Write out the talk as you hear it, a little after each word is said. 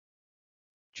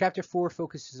Chapter 4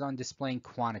 focuses on displaying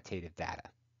quantitative data.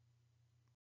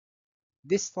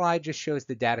 This slide just shows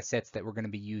the data sets that we're going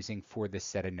to be using for this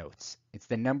set of notes. It's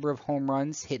the number of home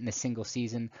runs hit in a single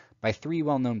season by 3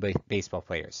 well-known baseball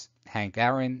players, Hank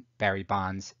Aaron, Barry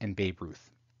Bonds, and Babe Ruth.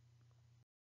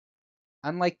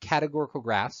 Unlike categorical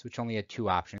graphs, which only had 2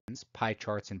 options, pie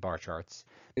charts and bar charts,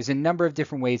 there's a number of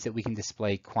different ways that we can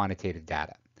display quantitative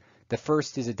data. The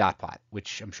first is a dot plot,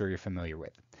 which I'm sure you're familiar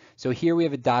with. So here we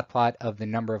have a dot plot of the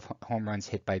number of home runs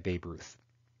hit by Babe Ruth.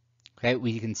 Okay,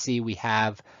 we can see we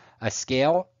have a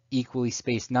scale, equally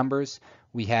spaced numbers.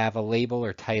 We have a label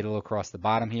or title across the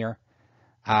bottom here.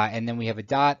 And then we have a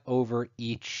dot over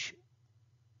each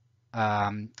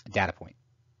data point.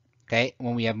 Okay,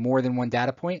 when we have more than one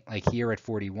data point, like here at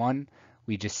 41,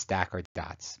 we just stack our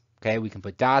dots. Okay, we can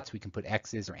put dots, we can put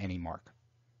X's or any mark.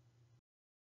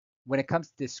 When it comes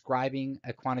to describing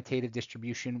a quantitative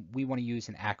distribution, we want to use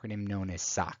an acronym known as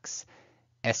SOCS,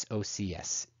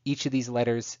 S-O-C-S. Each of these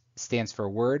letters stands for a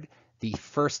word. The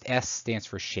first S stands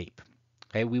for shape.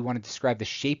 Okay, we want to describe the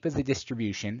shape of the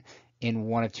distribution in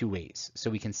one of 2 ways.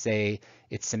 So we can say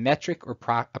it's symmetric or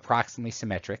approximately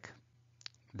symmetric.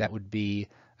 That would be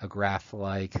a graph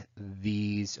like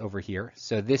these over here.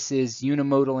 So this is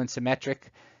unimodal and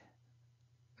symmetric.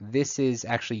 This is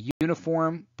actually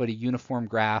uniform, but a uniform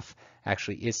graph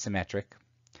actually is symmetric.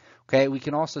 Okay, we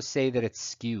can also say that it's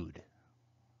skewed.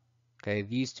 Okay,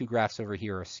 these 2 graphs over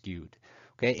here are skewed.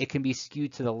 Okay, it can be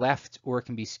skewed to the left or it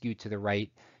can be skewed to the right.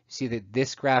 You see that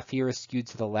this graph here is skewed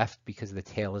to the left because the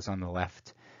tail is on the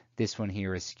left. This one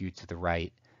here is skewed to the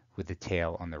right with the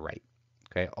tail on the right.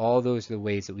 Okay, all those are the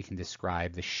ways that we can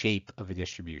describe the shape of a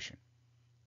distribution.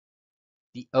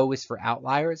 The O is for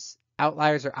outliers.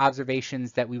 Outliers are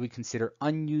observations that we would consider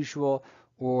unusual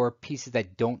or pieces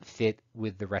that don't fit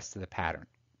with the rest of the pattern.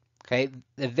 Okay,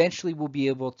 eventually we'll be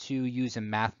able to use a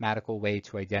mathematical way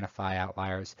to identify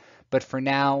outliers, but for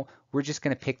now, we're just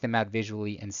going to pick them out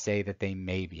visually and say that they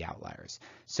may be outliers.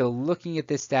 So looking at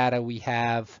this data, we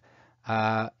have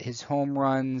his home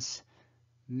runs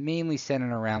mainly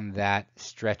centered around that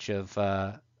stretch of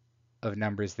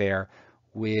numbers there,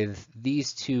 with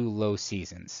these 2 low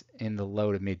seasons in the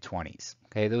low to mid 20s.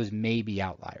 Okay, those may be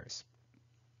outliers.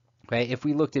 Okay, if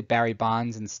we looked at Barry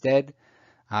Bonds instead,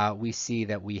 we see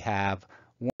that we have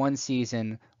 1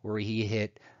 season where he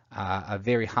hit a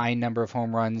very high number of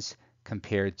home runs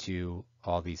compared to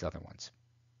all these other ones.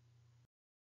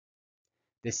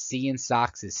 The C in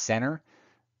SOCS is center.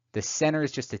 The center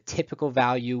is just a typical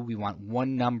value. We want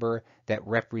 1 number that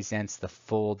represents the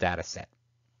full data set.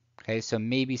 Okay, so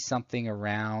maybe something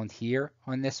around here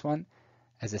on this one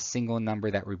as a single number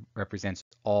that represents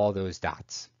all those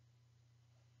dots.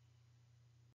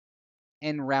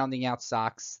 And rounding out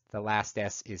SOCS, the last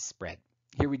S is spread.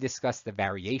 Here we discuss the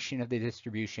variation of the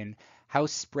distribution. How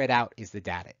spread out is the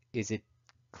data? Is it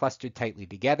clustered tightly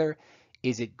together?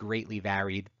 Is it greatly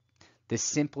varied? The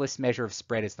simplest measure of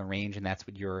spread is the range, and that's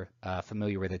what you're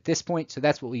familiar with at this point. So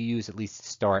that's what we use at least to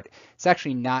start. It's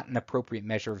actually not an appropriate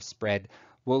measure of spread.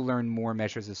 We'll learn more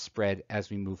measures of spread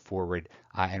as we move forward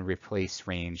and replace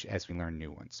range as we learn new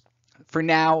ones. For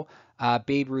now,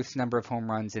 Babe Ruth's number of home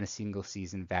runs in a single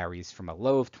season varies from a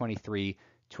low of 23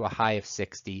 to a high of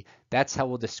 60. That's how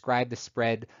we'll describe the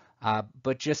spread.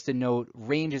 But just a note,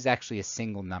 range is actually a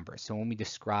single number. So when we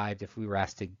described, if we were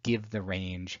asked to give the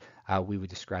range, we would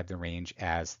describe the range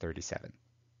as 37.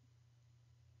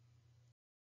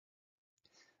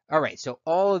 All right, so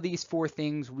all of these 4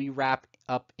 things we wrap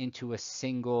up into a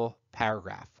single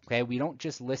paragraph. Okay, we don't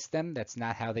just list them. That's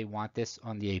not how they want this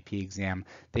on the AP exam.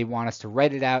 They want us to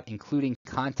write it out, including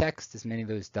context, as many of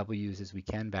those W's as we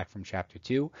can back from chapter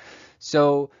 2.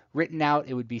 So written out,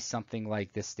 it would be something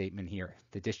like this statement here.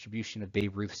 The distribution of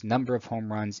Babe Ruth's number of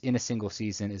home runs in a single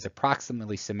season is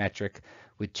approximately symmetric,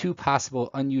 with 2 possible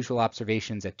unusual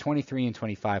observations at 23 and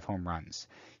 25 home runs.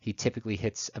 He typically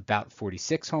hits about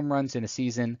 46 home runs in a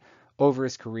season. Over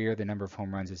his career, the number of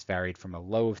home runs has varied from a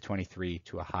low of 23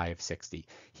 to a high of 60.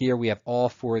 Here we have all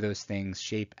 4 of those things: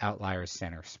 shape, outliers,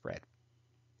 center, spread.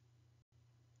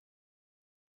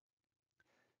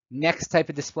 Next type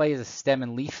of display is a stem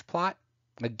and leaf plot.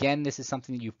 Again, this is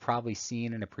something that you've probably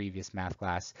seen in a previous math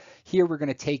class. Here we're going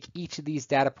to take each of these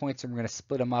data points and we're going to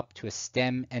split them up to a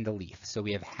stem and a leaf. So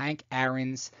we have Hank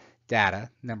Aaron's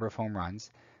data, number of home runs.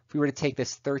 If we were to take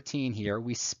this 13 here,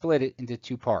 we split it into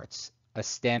 2 parts, a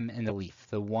stem and a leaf.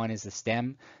 The 1 is the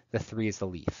stem, the 3 is the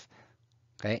leaf.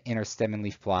 Okay, in our stem and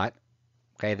leaf plot.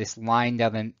 Okay, this line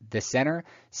down the center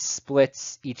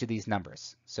splits each of these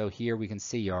numbers. So here we can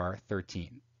see our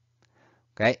 13.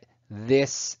 Okay,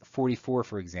 this 44,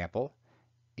 for example,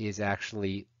 is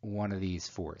actually one of these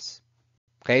 4s.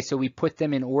 Okay, so we put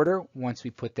them in order once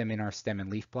we put them in our stem and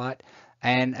leaf plot.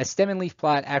 And a stem and leaf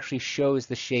plot actually shows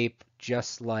the shape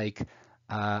just like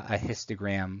a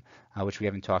histogram, which we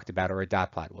haven't talked about, or a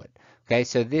dot plot would. Okay,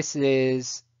 so this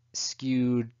is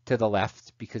skewed to the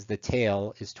left because the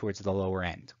tail is towards the lower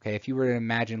end. Okay, if you were to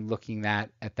imagine looking at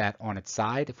that on its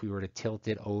side, if we were to tilt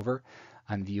it over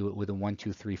and view it with a 1,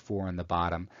 2, 3, 4 on the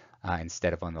bottom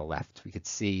instead of on the left, we could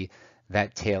see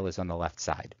that tail is on the left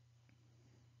side.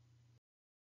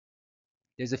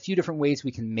 There's a few different ways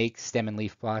we can make stem and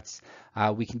leaf plots.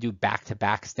 We can do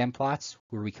back-to-back stem plots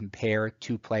where we compare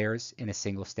two players in a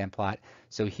single stem plot.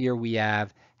 So here we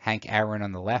have Hank Aaron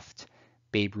on the left,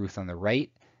 Babe Ruth on the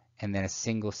right, and then a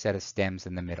single set of stems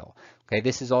in the middle. Okay,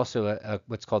 this is also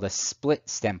what's called a split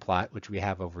stem plot, which we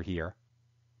have over here.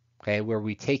 Okay, where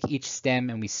we take each stem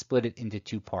and we split it into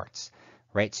two parts,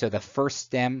 right? So the first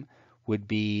stem would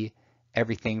be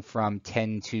everything from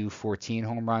 10 to 14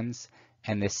 home runs,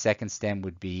 and this second stem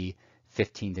would be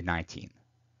 15 to 19.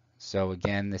 So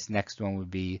again, this next one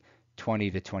would be 20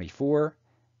 to 24,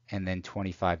 and then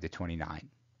 25 to 29.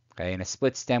 Okay, in a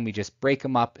split stem, we just break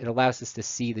them up. It allows us to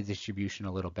see the distribution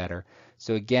a little better.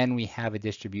 So again, we have a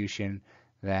distribution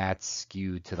that's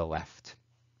skewed to the left.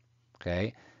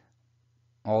 Okay,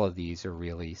 all of these are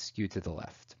really skewed to the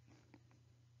left.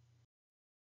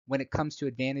 When it comes to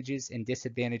advantages and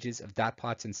disadvantages of dot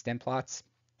plots and stem plots,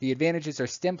 the advantages are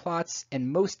stem plots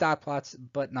and most dot plots,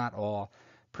 but not all,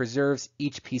 preserves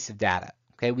each piece of data.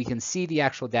 Okay, we can see the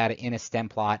actual data in a stem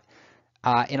plot.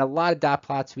 In a lot of dot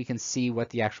plots, we can see what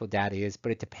the actual data is,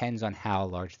 but it depends on how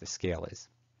large the scale is.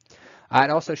 It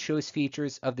also shows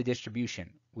features of the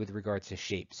distribution with regards to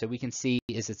shape. So we can see,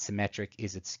 is it symmetric,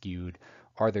 is it skewed,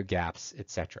 are there gaps,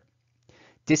 etc.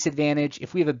 Disadvantage,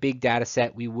 if we have a big data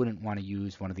set, we wouldn't want to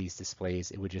use one of these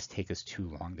displays. It would just take us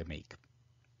too long to make.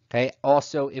 Okay.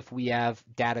 Also, if we have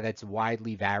data that's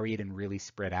widely varied and really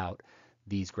spread out,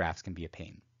 these graphs can be a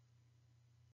pain.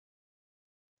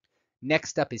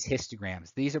 Next up is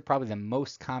histograms. These are probably the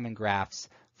most common graphs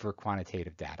for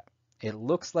quantitative data. It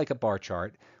looks like a bar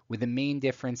chart with the main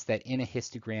difference that in a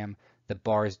histogram, the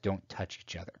bars don't touch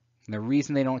each other. And the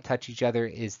reason they don't touch each other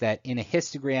is that in a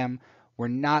histogram, we're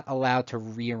not allowed to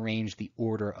rearrange the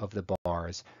order of the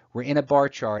bars. We're in a bar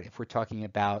chart, if we're talking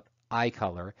about eye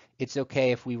color, it's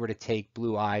okay if we were to take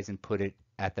blue eyes and put it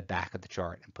at the back of the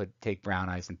chart and take brown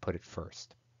eyes and put it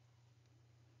first.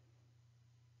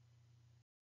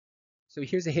 So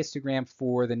here's a histogram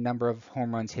for the number of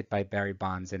home runs hit by Barry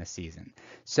Bonds in a season.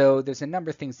 So there's a number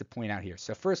of things to point out here.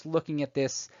 So first, looking at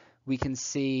this, we can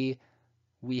see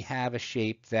we have a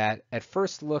shape that at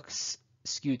first looks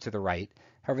skewed to the right.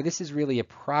 However, this is really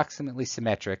approximately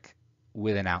symmetric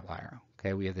with an outlier.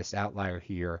 Okay, we have this outlier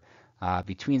here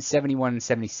between 71 and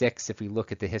 76. If we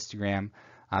look at the histogram,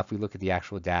 if we look at the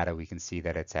actual data, we can see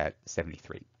that it's at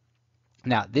 73.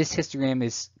 Now, this histogram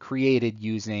is created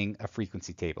using a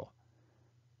frequency table.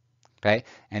 Okay,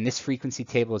 and this frequency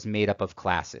table is made up of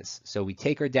classes. So we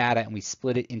take our data and we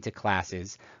split it into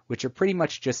classes, which are pretty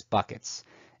much just buckets.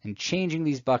 And changing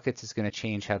these buckets is going to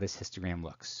change how this histogram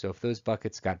looks. So if those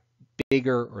buckets got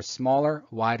bigger or smaller,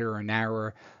 wider or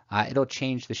narrower, it'll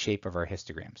change the shape of our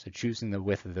histogram. So choosing the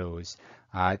width of those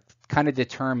kind of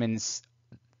determines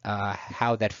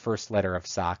how that first letter of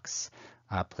SOX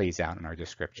plays out in our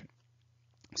description.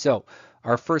 So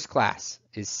our first class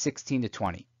is 16 to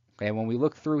 20. Okay, when we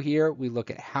look through here, we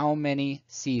look at how many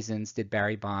seasons did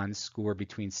Barry Bonds score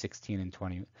between 16 and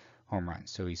 20 home runs.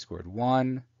 So he scored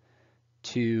 1,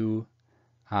 2,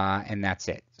 and that's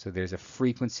it. So there's a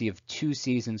frequency of 2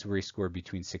 seasons where he scored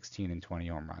between 16 and 20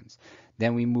 home runs.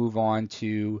 Then we move on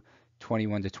to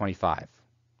 21 to 25.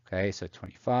 Okay, so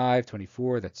 25,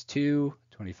 24, that's 2.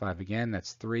 25 again,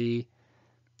 that's 3.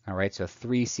 All right, so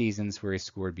 3 seasons where he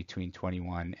scored between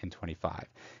 21 and 25.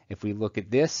 If we look at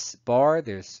this bar,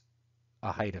 there's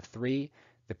a height of 3.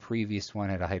 The previous one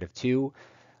had a height of 2.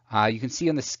 You can see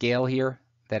on the scale here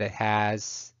that it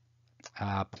has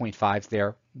 0.5s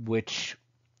there, which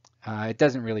it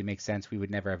doesn't really make sense. We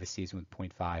would never have a season with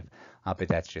 0.5, but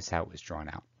that's just how it was drawn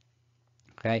out.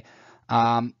 Okay,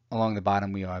 along the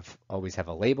bottom we always have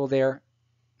a label there.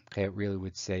 Okay, it really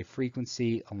would say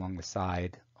frequency along the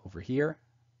side over here,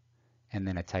 and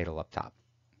then a title up top.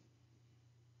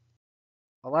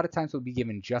 A lot of times we'll be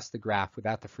given just the graph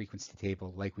without the frequency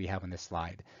table like we have on this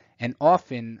slide. And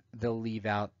often they'll leave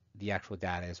out the actual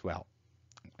data as well.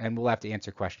 And we'll have to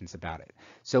answer questions about it.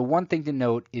 So one thing to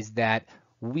note is that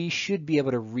we should be able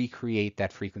to recreate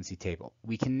that frequency table.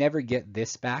 We can never get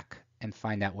this back and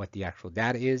find out what the actual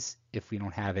data is if we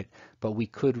don't have it, but we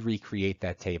could recreate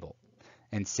that table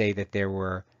and say that there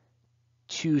were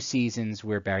 2 seasons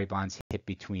where Barry Bonds hit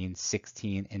between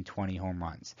 16 and 20 home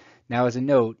runs. Now, as a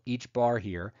note, each bar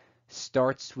here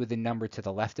starts with a number to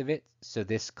the left of it. So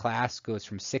this class goes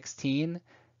from 16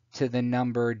 to the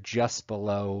number just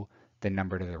below the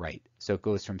number to the right. So it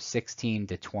goes from 16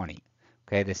 to 20.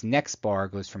 Okay, this next bar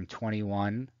goes from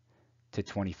 21 to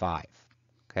 25.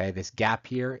 Okay, this gap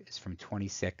here is from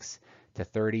 26 to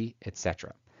 30,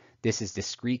 etc. This is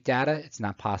discrete data. It's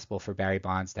not possible for Barry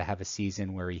Bonds to have a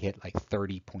season where he hit like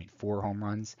 30.4 home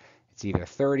runs. It's either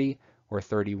 30 or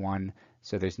 31,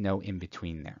 so there's no in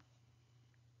between there.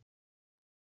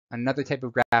 Another type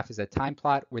of graph is a time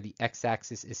plot where the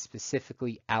x-axis is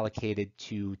specifically allocated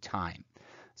to time.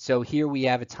 So here we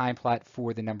have a time plot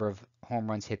for the number of home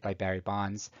runs hit by Barry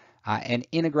Bonds. And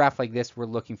in a graph like this, we're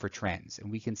looking for trends.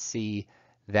 And we can see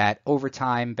that over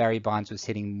time, Barry Bonds was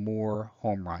hitting more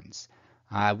home runs.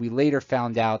 We later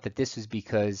found out that this was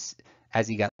because as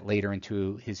he got later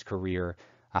into his career,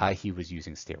 he was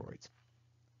using steroids.